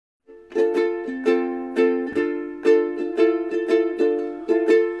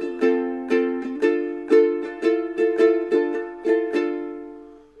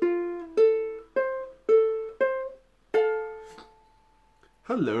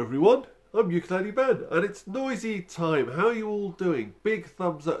Hello everyone, I'm Ukulele Ben and it's noisy time. How are you all doing? Big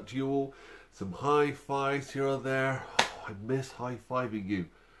thumbs up to you all. Some high fives here and there. Oh, I miss high fiving you.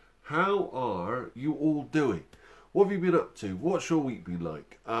 How are you all doing? What have you been up to? What's your week been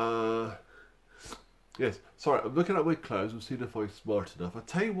like? Yes, sorry, I'm looking at my clothes. I'm seeing if I'm smart enough. I'll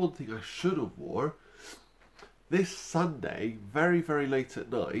tell you one thing I should have wore. This Sunday, very, very late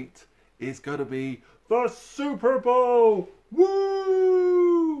at night, is going to be the Super Bowl! Woo!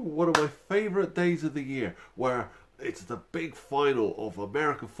 One of my favourite days of the year, where it's the big final of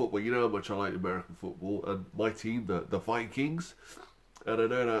American football. You know how much I like American football, and my team, the Vikings. And I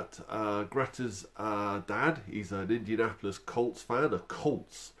know that Greta's dad, he's an Indianapolis Colts fan, a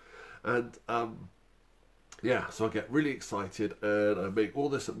Colts. And yeah, so I get really excited and I make all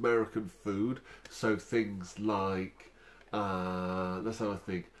this American food. So things like, let's have a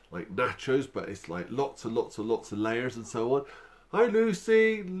think, like nachos, but it's like lots and lots and lots of layers and so on. Hi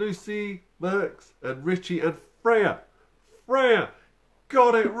Lucy, Max, and Richie and Freya. Freya,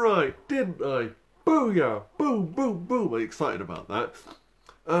 got it right, didn't I? Booyah, boom, boom, boom. I'm excited about that.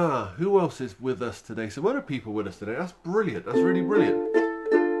 Who else is with us today? Some other people with us today. That's brilliant, that's really brilliant.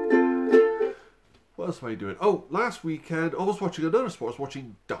 What else am I doing? Oh, last weekend I was watching another sport. I was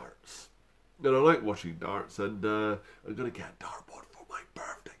watching darts. And I like watching darts, and I'm going to get a dartboard for my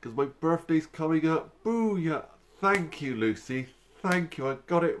birthday, because my birthday's coming up. Booyah! Thank you, Lucy. Thank you. I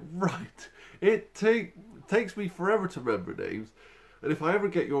got it right. It takes me forever to remember names, and if I ever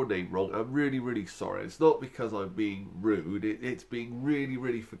get your name wrong, I'm really, really sorry. It's not because I'm being rude. It's being really,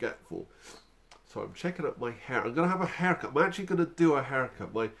 really forgetful. So I'm checking up my hair. I'm going to have a haircut. I'm actually going to do a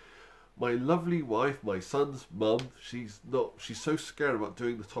haircut. My lovely wife, my son's mum, she's so scared about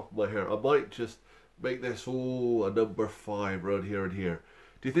doing the top of my hair. I might just make this all a number 5 around here and here.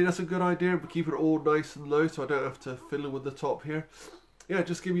 Do you think that's a good idea? But keep it all nice and low so I don't have to fiddle with the top here? Yeah,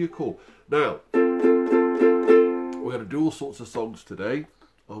 just give me a call. Now, we're going to do all sorts of songs today.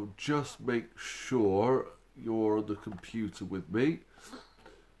 I'll just make sure you're on the computer with me.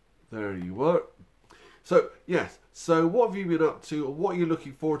 There you are. So, yes, so what have you been up to, and what are you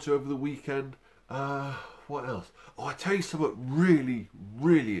looking forward to over the weekend? What else? Oh, I tell you something really,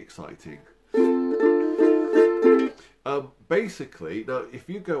 really exciting. Basically, now, if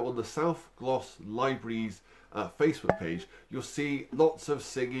you go on the South Gloss Library's Facebook page, you'll see lots of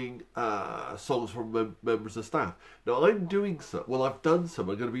singing songs from members of staff. Now, I'm doing some, well, I've done some,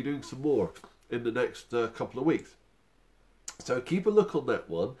 I'm going to be doing some more in the next couple of weeks. So keep a look on that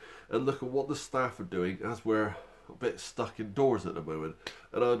one and look at what the staff are doing, as we're a bit stuck indoors at the moment.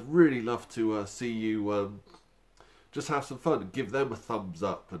 And I'd really love to see you just have some fun and give them a thumbs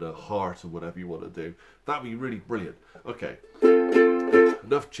up and a heart or whatever you want to do. That'd be really brilliant. Okay,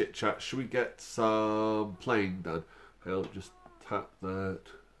 enough chit chat. Should we get some playing done? I'll just tap that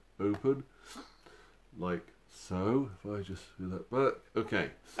open like so. If I just do that back. Okay.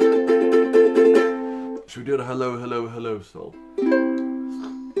 Should we do a hello, hello, hello song?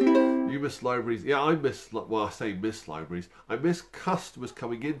 You miss libraries. Yeah, I miss, well, I say miss libraries. I miss customers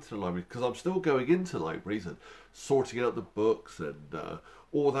coming into the library, because I'm still going into libraries and sorting out the books and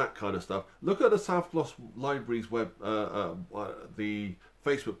all that kind of stuff. Look at the South Gloss Libraries web, the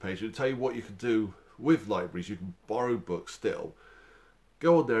Facebook page, and tell you what you can do with libraries. You can borrow books still.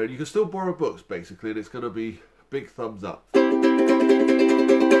 Go on there and you can still borrow books, basically, and it's going to be big thumbs up.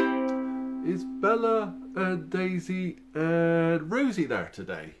 Is Bella and Daisy and Rosie there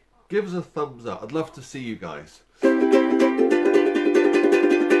today? Give us a thumbs up. I'd love to see you guys.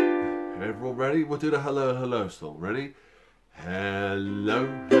 Everyone ready? We'll do the hello, hello song. Ready? Hello,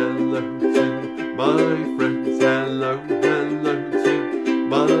 hello to my friends. Hello, hello to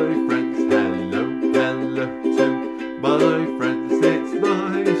my friends. Hello, hello to my friends. It's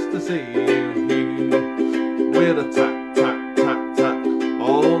nice to see you here. With a tap, tap, tap, tap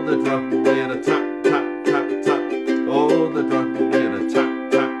on the drum. With a tap, tap, tap, tap on the drum. With a tap,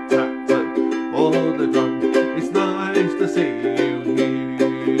 tap, tap, tap on the drum. It's nice to see you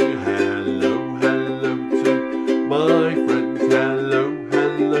here. Hello, hello to my friends. Hello,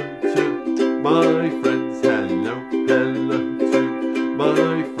 hello to my friends. Hello, hello to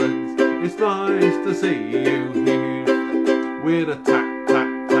my friends. It's nice to see you here. With a tap, tap,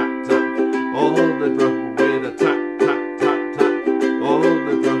 tap, tap on the drum. With a tap, tap, tap, tap on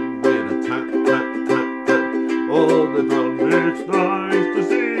the drum. With a tap, tap, tap, tap on the drum. It's nice to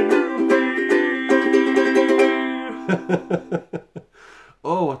see you here.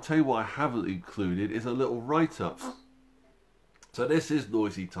 Oh, I'll tell you what I haven't included is a little write-up. So this is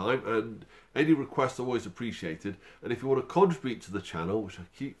noisy time, and any requests are always appreciated. And if you want to contribute to the channel, which I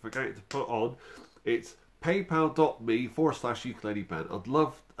keep forgetting to put on, it's paypal.me/ukulele band. I'd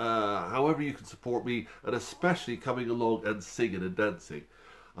love however you can support me, and especially coming along and singing and dancing.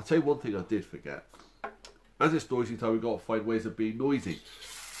 I'll tell you one thing I did forget. As it's noisy time, we've got to find ways of being noisy.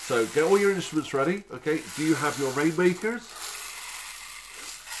 So get all your instruments ready, okay? Do you have your rainmakers?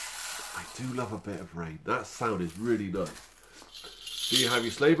 I do love a bit of rain. That sound is really nice. Do you have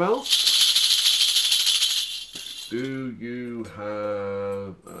your sleigh bells? Do you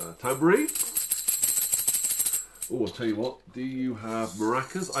have a tambourine? Oh, I'll tell you what. Do you have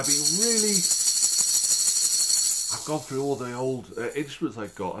maracas? I've gone through all the old instruments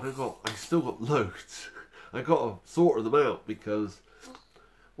I've got, and I still got loads. I got to sort them out because,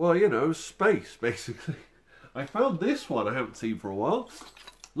 well, you know, space basically. I found this one I haven't seen for a while.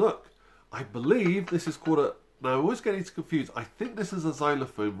 Look, I believe this is called a. Now I always get it confused. I think this is a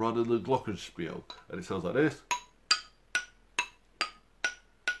xylophone rather than a glockenspiel, and it sounds like this.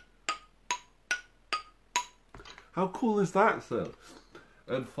 How cool is that sound?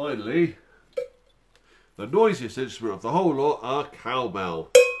 And finally, the noisiest instrument of the whole lot, a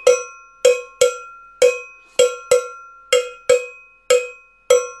cowbell.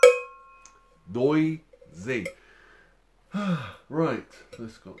 Noisy. Right,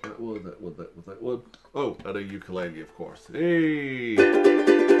 let's got that one, that one. Oh, and a ukulele, of course. Hey!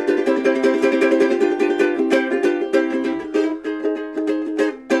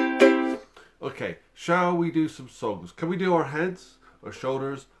 Okay, shall we do some songs? Can we do our heads, our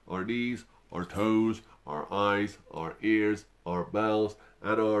shoulders, our knees, our toes, our eyes, our ears, our mouths,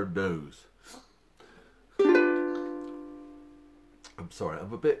 and our nose? I'm sorry,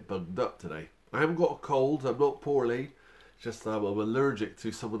 I'm a bit bunged up today. I haven't got a cold, I'm not poorly. It's just I'm allergic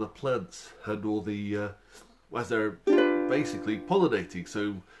to some of the plants and all the, as they're basically pollinating,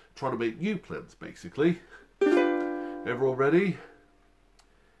 so trying to make new plants basically. Everyone ready?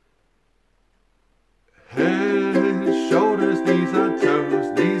 Head, shoulders, knees and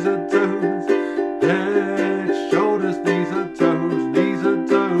toes, knees and toes. Head, shoulders, knees and toes, knees and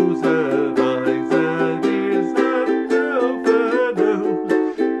toes, and eyes and ears and mouth and nose.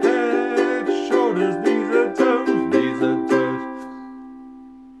 Head, shoulders, knees and toes, knees and toes.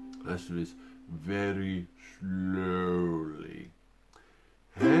 Let's do this very slowly.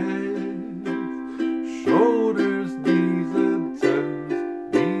 Head, shoulders, knees and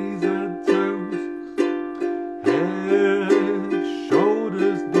toes, knees and toes. Head,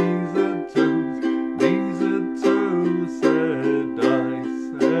 shoulders, knees and toes, knees and toes, and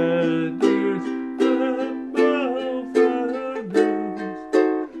eyes and ears and mouth and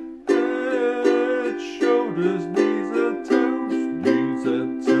nose. Head, shoulders, knees and toes, knees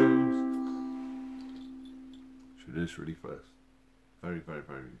and toes. Should do this really fast. Very, very,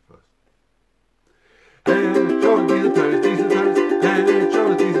 very fast. Head, shoulders, knees and toes, knees and toes. Head,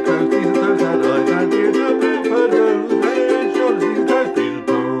 shoulders, knees and toes, knees and toes, and eyes and ears and mouth and nose. Head, shoulders, knees and toes,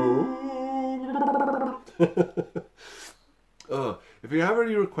 knees and toes. If you have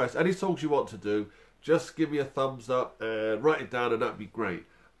any requests, any songs you want to do, just give me a thumbs up and write it down, and that'd be great.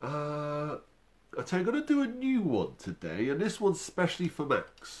 I tell you, I'm going to do a new one today, and this one's specially for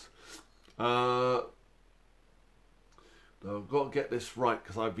Max. Now I've got to get this right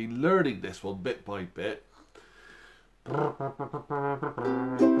because I've been learning this one bit by bit.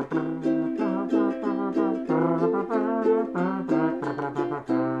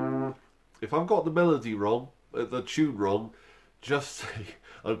 If I've got the melody wrong, the tune wrong, just say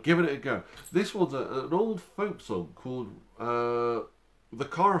I'm giving it a go. This one's an old folk song called The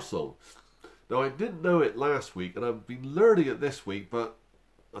Car Song. Now I didn't know it last week, and I've been learning it this week, but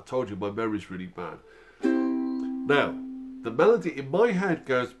I told you my memory's really bad. Now, the melody in my head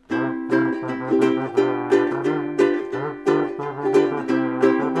goes.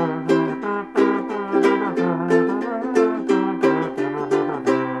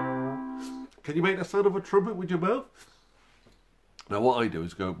 Can you make the sound of a trumpet with your mouth? Now what I do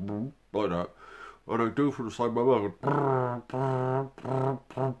is go like that, and I do from the side of my mouth.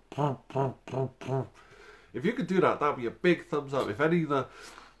 If you could do that, that'd be a big thumbs up. If any of the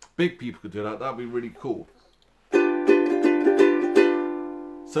big people could do that, that'd be really cool.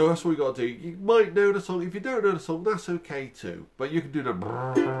 So that's what we got to do. You might know the song. If you don't know the song, that's okay too. But you can do the.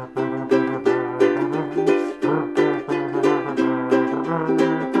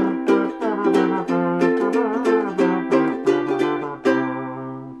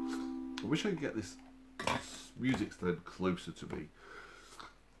 I wish I could get this music stand closer to me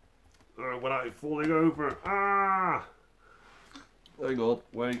without it falling over. Ah! Hang on,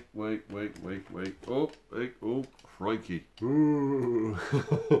 wait. Oh, crikey. Ooh.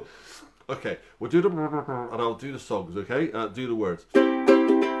 Okay, we'll do the and I'll do the songs, okay? Do the words. 1,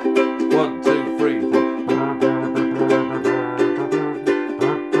 2, 3, 4.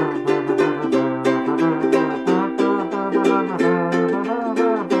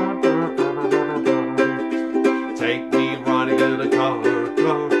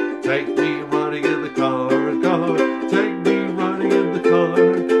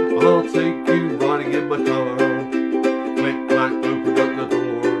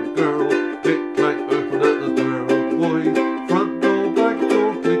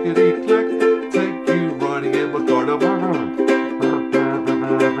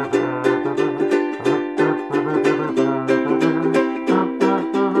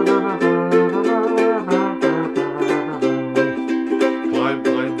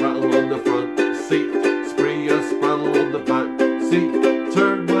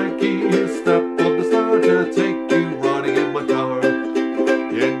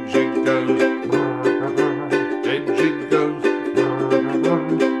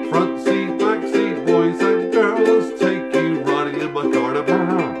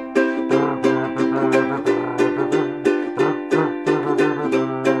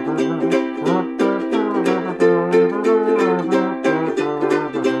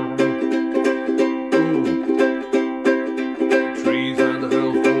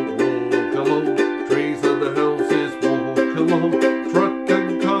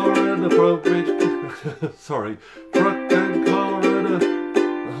 sorry. Truck and car and a...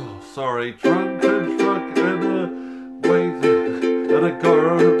 Oh, sorry. Trunk and truck and a... Wait. And a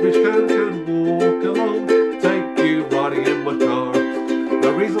garbage can walk along. Take you riding in my car.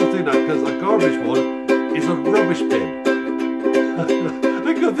 The reason I'm doing that because a garbage one is a rubbish bin. I couldn't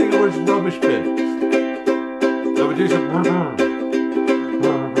think of the words rubbish bin. So we do some...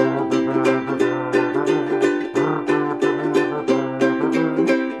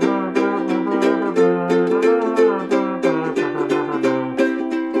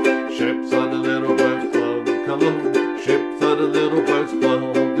 Ships on the little boats float along. Ships on the little boats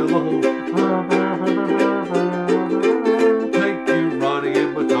float along. Take you riding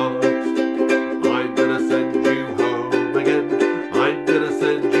in my car. I'm gonna send you home again. I'm gonna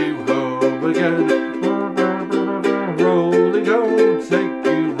send you home again. Rolling home, take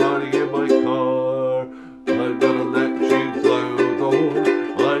you riding in my car. I'm gonna let you blow the horn.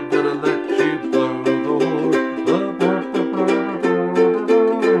 I'm gonna let you blow the horn.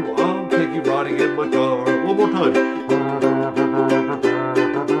 I'll take you riding in my car. One more time.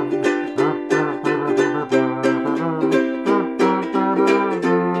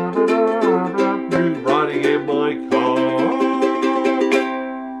 Riding in my car.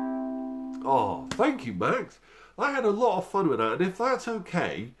 Oh, thank you, Max. I had a lot of fun with that, and if that's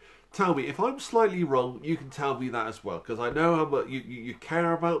okay, tell me. If I'm slightly wrong, you can tell me that as well, because I know how much you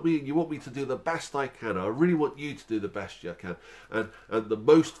care about me and you want me to do the best I can. I really want you to do the best you can, and the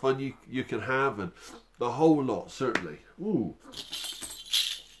most fun you can have, and the whole lot, certainly. Ooh.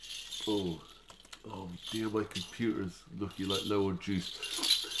 Oh dear, my computer's looking like low on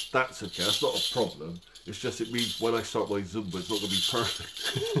juice. That's okay, that's not a problem. It's just it means when I start my Zumba, it's not going to be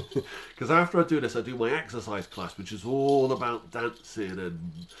perfect. Because after I do this, I do my exercise class, which is all about dancing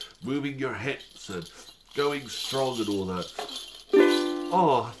and moving your hips and going strong and all that.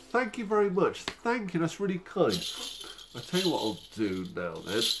 Oh, thank you very much. Thank you, that's really kind. I'll tell you what I'll do now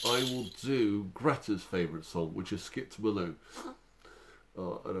then. I will do Greta's favourite song, which is Skip to Malou.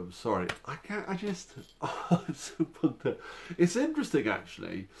 Oh, and I'm sorry. I can't, I just... Oh, I'm so bugged out. It's interesting,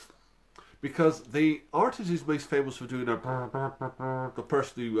 actually, because the artist who's most famous for doing the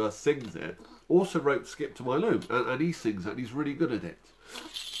person who sings it, also wrote Skip to Malou, and he sings it, and he's really good at it.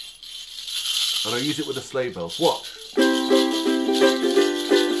 And I use it with the sleigh bells. Watch.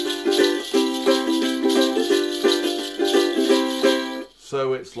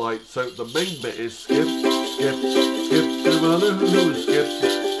 So it's like, so the main bit is skip, skip, skip to Malou, skip.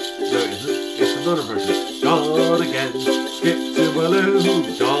 No, it isn't. It's another version. God again, skip to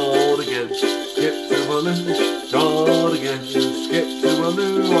Malou, God again, skip to Malou, God again, skip to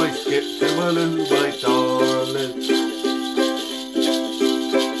Malou, I skip to Malou, my darling.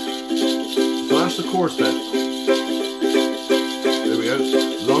 So that's the chorus then. There we go.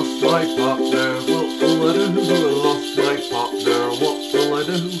 Lost my partner, what will I do? Lost my partner, what will I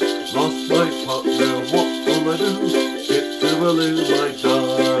do? Lost my partner, what will I do? Skip to Malou, my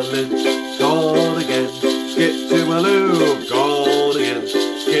darling. God again, skip to Malou, God again,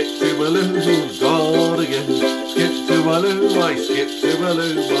 skip to Malou, God again, skip to Malou, I skip to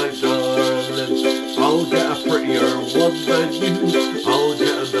Malou, my darling. I'll get a prettier one than you, I'll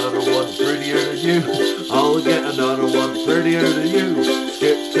get another one prettier than you, I'll get another one prettier than you.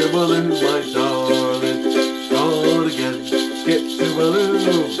 Skip to Malou, my darling. God again, skip to Malou,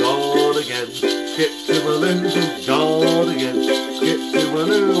 God again, skip to Malou, God again, skip to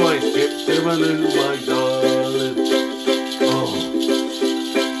Malou, I skip to Malou, my darling. Oh,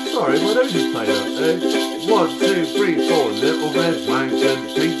 sorry, my nose is playing up there. 1, 2, 3, 4, little red wagon,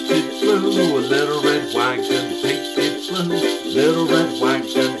 painted blue, a little red wagon, painted blue, little red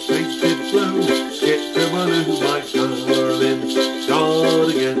wagon, painted blue. Skip to Malou, my darling. God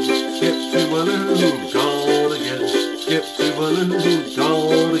again, skip to Malou, God again, skip to Malou,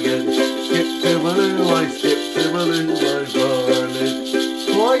 God again, skip to Malou, I skip to Malou, my darling.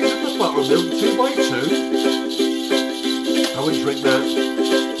 Flies in the buttermilk 2 by 2. I would drink that.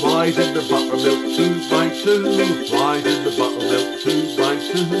 Flies in the buttermilk 2 by 2. Flies in the buttermilk 2 by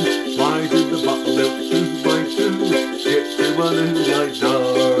 2. Flies in the buttermilk 2 by 2. Skip to Malou, my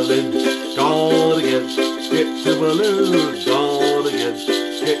darling. God again, skip to Malou, God again,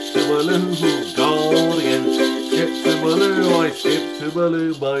 skip to Malou, God again, skip to Malou, I skip to Malou,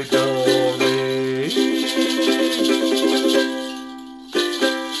 my darling.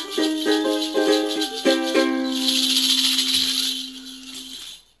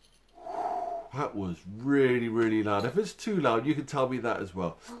 That was really, really loud. If it's too loud, you can tell me that as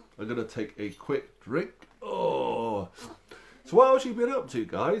well. I'm going to take a quick drink. Oh. So what else have you been up to,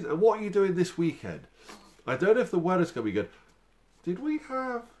 guys? And what are you doing this weekend? I don't know if the weather's going to be good. Did we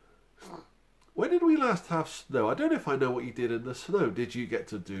have... When did we last have snow? I don't know if I know what you did in the snow. Did you get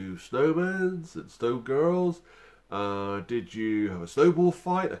to do snowmans and snow girls? Did you have a snowball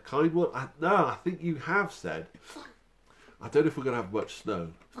fight, a kind one? No, I think you have said. I don't know if we're going to have much snow.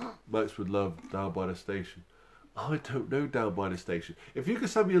 Max would love Down by the Station. I don't know Down by the Station. If you could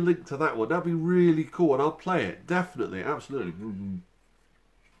send me a link to that one, that'd be really cool, and I'll play it. Definitely, absolutely.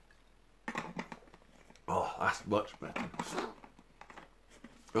 Oh, that's much better.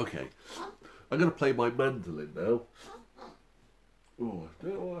 Okay, I'm going to play my mandolin now. Oh,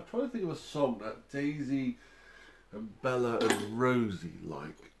 I'm trying to think of a song that Daisy and Bella and Rosie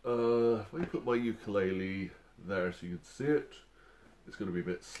like. If I put my ukulele there so you can see it, it's going to be a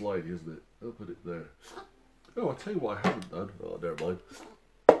bit slidey, isn't it? I'll put it there. Oh, I'll tell you what I haven't done. Oh, never mind.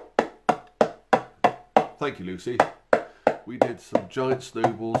 Thank you, Lucy. We did some giant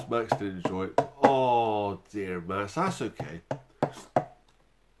snowballs. Max did enjoy it. Oh, dear, Max. That's okay.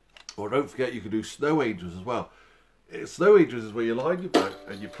 Or don't forget, you can do snow angels as well. Snow angels is where you lie on your back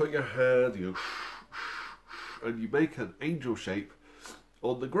and you put your hand, you go, and you make an angel shape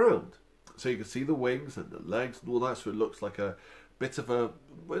on the ground. So you can see the wings and the legs and all that. So it looks like a bit of a,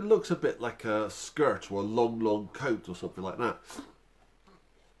 it looks a bit like a skirt or a long coat or something like that.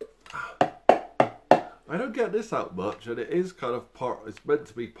 I don't get this out much, and it is kind of part, it's meant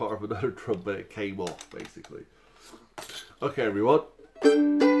to be part of another drum, but it came off basically. Okay, everyone.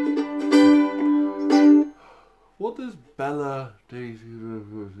 What does Bella, Daisy...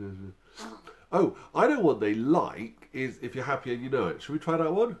 Oh, I know what they like is If You're Happy and You Know It. Should we try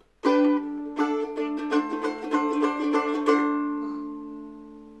that one?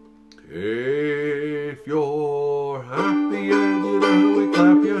 If you're happy and you know it,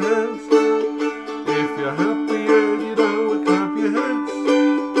 clap your hands. If you're happy and you know it, clap your hands.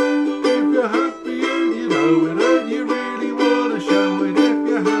 If you're happy and you know it and you really want to show it, if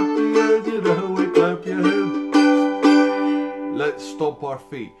you're happy and you know it, clap your hands. Let's stomp our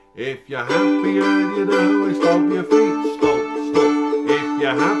feet. If you're happy and you know it, stomp your feet. Stomp, stomp. If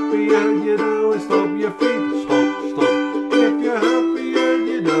you're happy and you know it, stomp your feet. Stomp, stomp. If you're happy and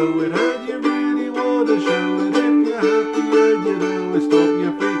you know it and you really want to show it, if you're happy and you know it, stomp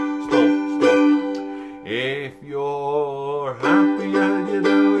your feet. Stomp, stomp. If you're happy and you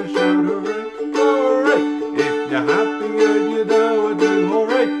know it, shout hooray, hooray. If you're happy and you know it, do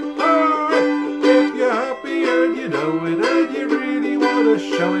hooray, hooray. If you're happy and you know it and you really want to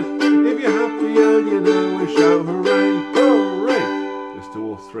show it, if you're happy and you know it, shout hooray, hooray. Let's do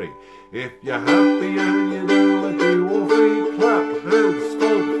all three. If you're happy and you know it, do all three. Clap hands,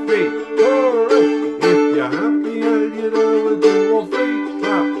 stomp feet, hooray. If you're happy and you know it, do all three.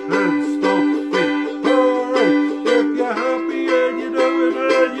 Clap hands, stomp feet, hooray. If you're happy and you know it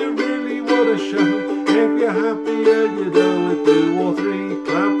and you really want to show it, if you're happy and you know it, do all three.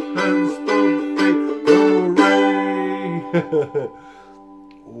 Clap hands, stomp feet, hooray.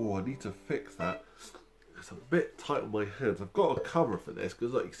 Oh, I need to fix that. It's a bit tight on my hands. I've got a cover for this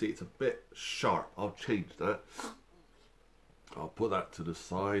because, like you see, it's a bit sharp. I'll change that. I'll put that to the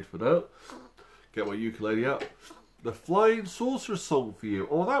side for now. Get my ukulele out. The Flying Saucer song for you.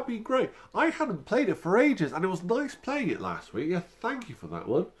 Oh, that'd be great. I hadn't played it for ages, and it was nice playing it last week. Yeah, thank you for that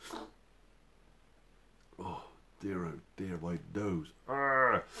one. Oh dear, my nose.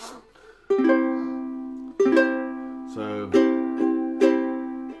 Arrgh. So.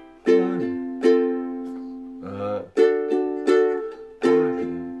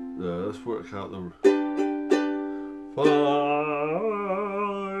 Let's work out the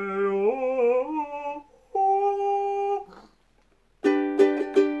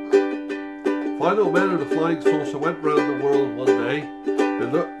Final man of the flying saucer went round the world one day. They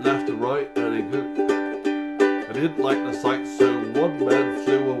looked left and right, and he didn't like the sight, so one man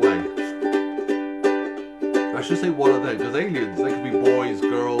flew away. I should say one of them, because aliens, they could be boys,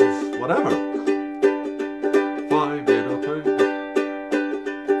 girls, whatever. Five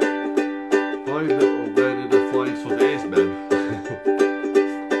little men in a flying saucer. It is men.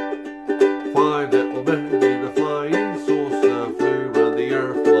 Five little men in a flying saucer flew round the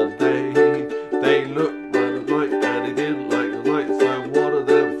earth one day. They looked round the light and they didn't like the light, so one of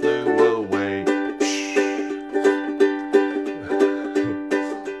them flew away.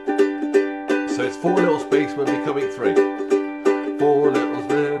 So it's four little spacemen becoming three. Four little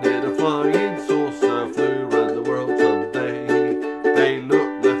men in a flying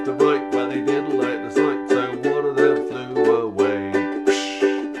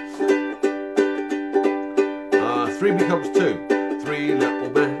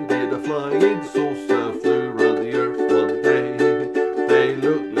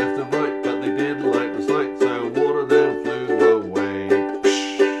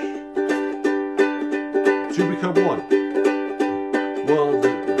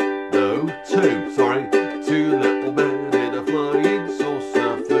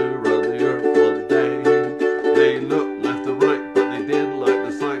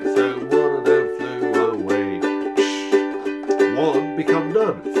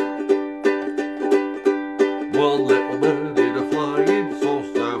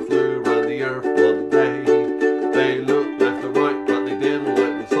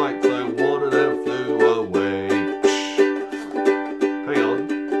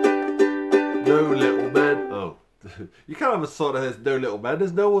song that has no little man.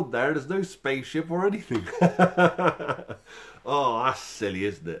 There's no one there. There's no spaceship or anything. Oh, that's silly,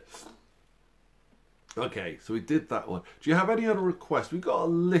 isn't it? Okay, so we did that one. Do you have any other requests? We've got a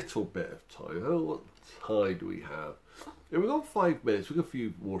little bit of time. What time do we have? Yeah, we've got 5 minutes. We've got a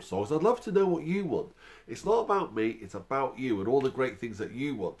few more songs. I'd love to know what you want. It's not about me. It's about you and all the great things that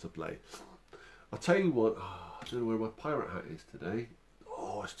you want to play. I'll tell you what. Oh, I don't know where my pirate hat is today.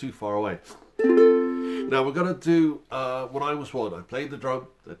 Oh, it's too far away. Now we're going to do When I Was One. I played the drum.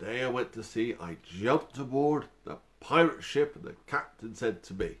 The day I went to sea, I jumped aboard the pirate ship and the captain said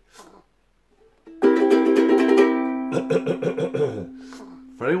to me.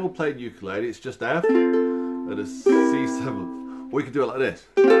 For anyone playing ukulele, it's just F and a C7. Or you can do it like this.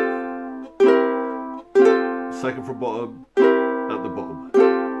 Second from bottom, at the bottom.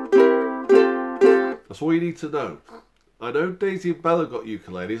 That's all you need to know. I know Daisy and Bella got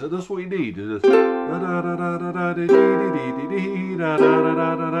ukuleles, and that's what you need. It's just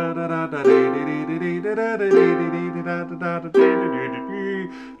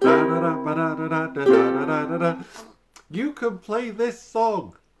you can play this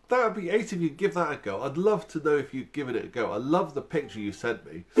song. That would be ace if you give that a go. I'd love to know if you've given it a go. I love the picture you sent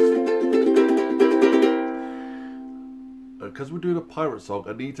me. Because we're doing a pirate song,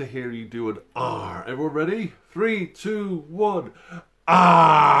 I need to hear you do an R. Everyone ready? 3, 2, 1.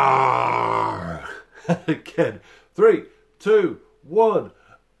 R. Again. 3, 2, 1.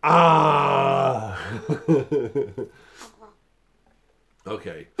 R.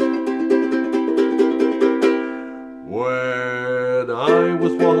 Okay. When I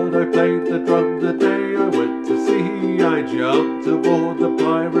was one, I played the drum the day I went to sea. I jumped aboard the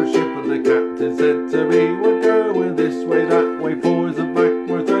pirate ship and the captain said to me, we're going this way, that way, forwards and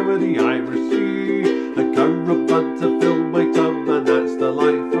backwards over the Irish Sea. A cummerbund to fill my tum, and that's the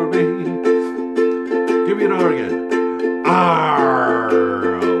life for me. Give me an R again. R.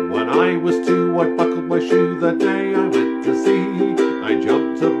 When I was 2, I buckled my shoe the day I went to sea. I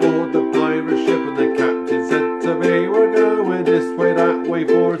jumped aboard the pirate ship and the captain said to me, we're going this way, that way,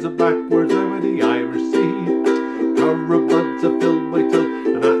 forwards and backwards over the Irish Sea. Cummerbund to fill my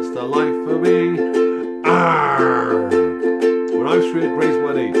tongue, and that's the life for me. Arr! When I was 3, I grazed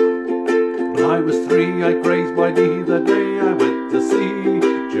my knee. When I was 3, I grazed my knee the day I went to sea.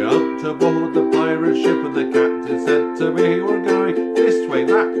 Jumped aboard the pirate ship and the captain said to me, we're going this way,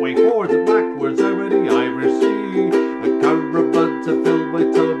 that way, forwards and backwards over the Irish Sea. A cummerbund to fill my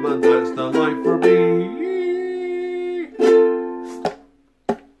tub, and that's the life for me.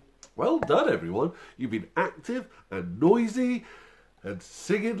 Well done, everyone. You've been active and noisy and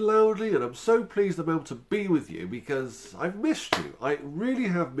singing loudly, and I'm so pleased I'm able to be with you because I've missed you. I really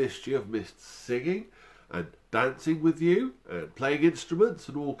have missed you. I've missed singing and dancing with you and playing instruments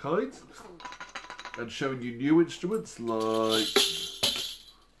and all kinds and showing you new instruments like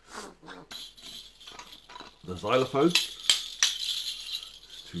the xylophone.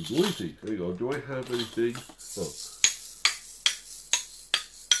 It's too noisy. Hang on, do I have anything? Oh.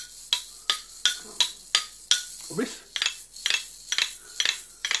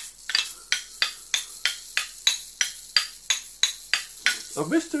 I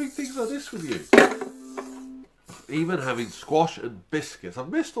miss doing things like this with you. Even having squash and biscuits. I've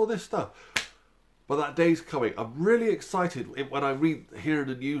missed all this stuff. But that day's coming. I'm really excited when I hear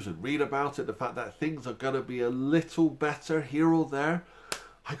the news and read about it. The fact that things are going to be a little better here or there.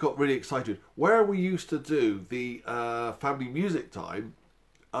 I got really excited. Where we used to do the family music time,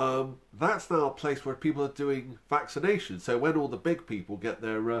 that's now a place where people are doing vaccinations. So when all the big people get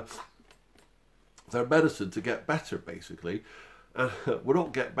their medicine to get better, basically, we're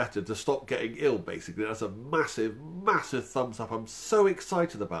not get better, to stop getting ill, basically. That's a massive, massive thumbs up. I'm so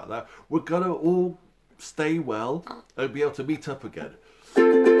excited about that. We're going to all stay well and be able to meet up again. Ooh,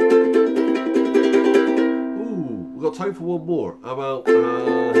 we've got time for one more. How about,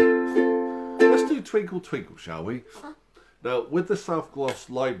 let's do Twinkle Twinkle, shall we? Now, with the South Gloss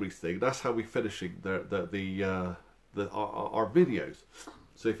Libraries thing, that's how we're finishing our videos.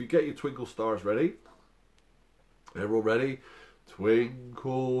 So if you get your twinkle stars ready, everyone ready?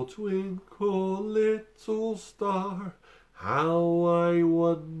 Twinkle, twinkle, little star, how I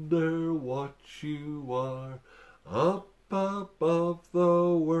wonder what you are. Up above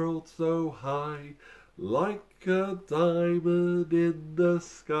the world so high, like a diamond in the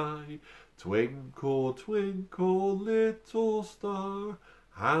sky. Twinkle, twinkle, little star,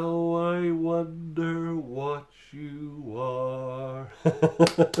 how I wonder what you are.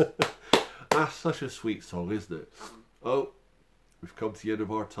 That's such a sweet song, isn't it? Oh, we've come to the end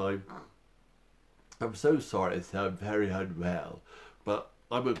of our time. I'm so sorry I sound very unwell, but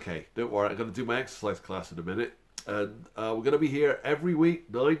I'm okay. Don't worry, I'm going to do my exercise class in a minute, And we're going to be here every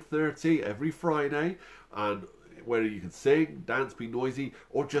week, 9:30, every Friday. And whether you can sing, dance, be noisy,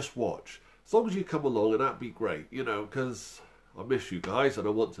 or just watch. As long as you come along, and that'd be great, you know, because I miss you guys and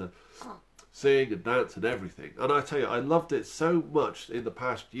I want to sing and dance and everything. And I tell you, I loved it so much in the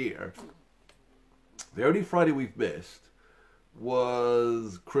past year. The only Friday we've missed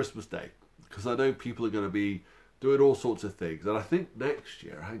was Christmas Day, because I know people are going to be doing all sorts of things. And I think next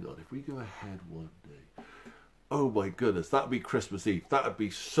year, hang on, if we go ahead one day, oh my goodness, that would be Christmas Eve. That would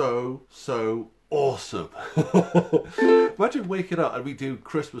be so, so awesome. Imagine waking up and we do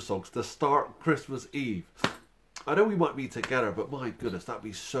Christmas songs to start Christmas Eve. I know we might be together, but my goodness, that'd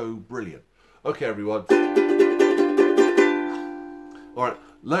be so brilliant. Okay, everyone. All right,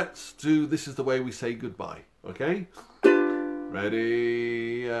 let's do This Is the Way We Say Goodbye, okay?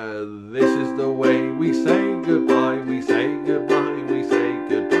 Ready? This is the way we say goodbye, we say goodbye, we say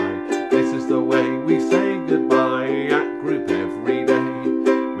goodbye. This is the way we say goodbye at group every day.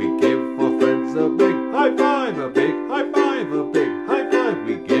 We give our friends a big high five, a big high five, a big high five.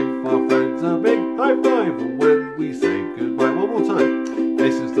 We give our friends a big high five when we say goodbye. One more time.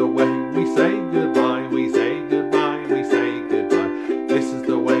 This is the way we say goodbye, we say goodbye, we say goodbye. This is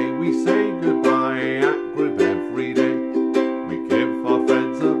the way we say goodbye at group every day. We give our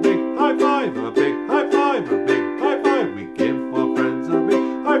friends a big high five, a big high five, a big high five. We give our friends a big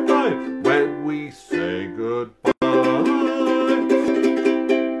high five when we say goodbye.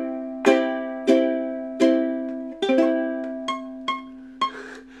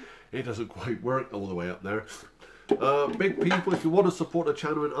 It doesn't quite work all the way up there. Big people, if you want to support the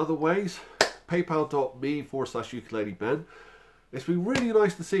channel in other ways, paypal.me/ukuleleben. It's been really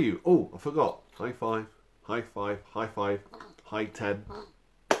nice to see you. Oh, I forgot. High five, high five, high five, high 10.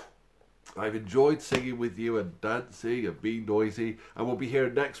 I've enjoyed singing with you and dancing and being noisy. And we'll be here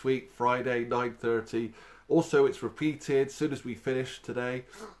next week, Friday, 9:30. Also, it's repeated as soon as we finish today.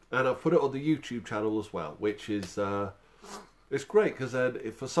 And I'll put it on the YouTube channel as well, which is... it's great because then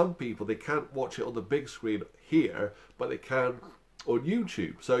for some people they can't watch it on the big screen here, but they can on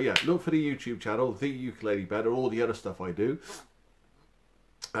YouTube. So yeah, look for the YouTube channel, The Ukulele Band, or all the other stuff I do.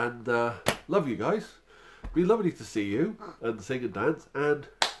 And love you guys. Be lovely to see you and sing and dance, and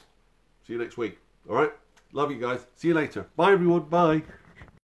see you next week. All right, love you guys. See you later. Bye everyone. Bye.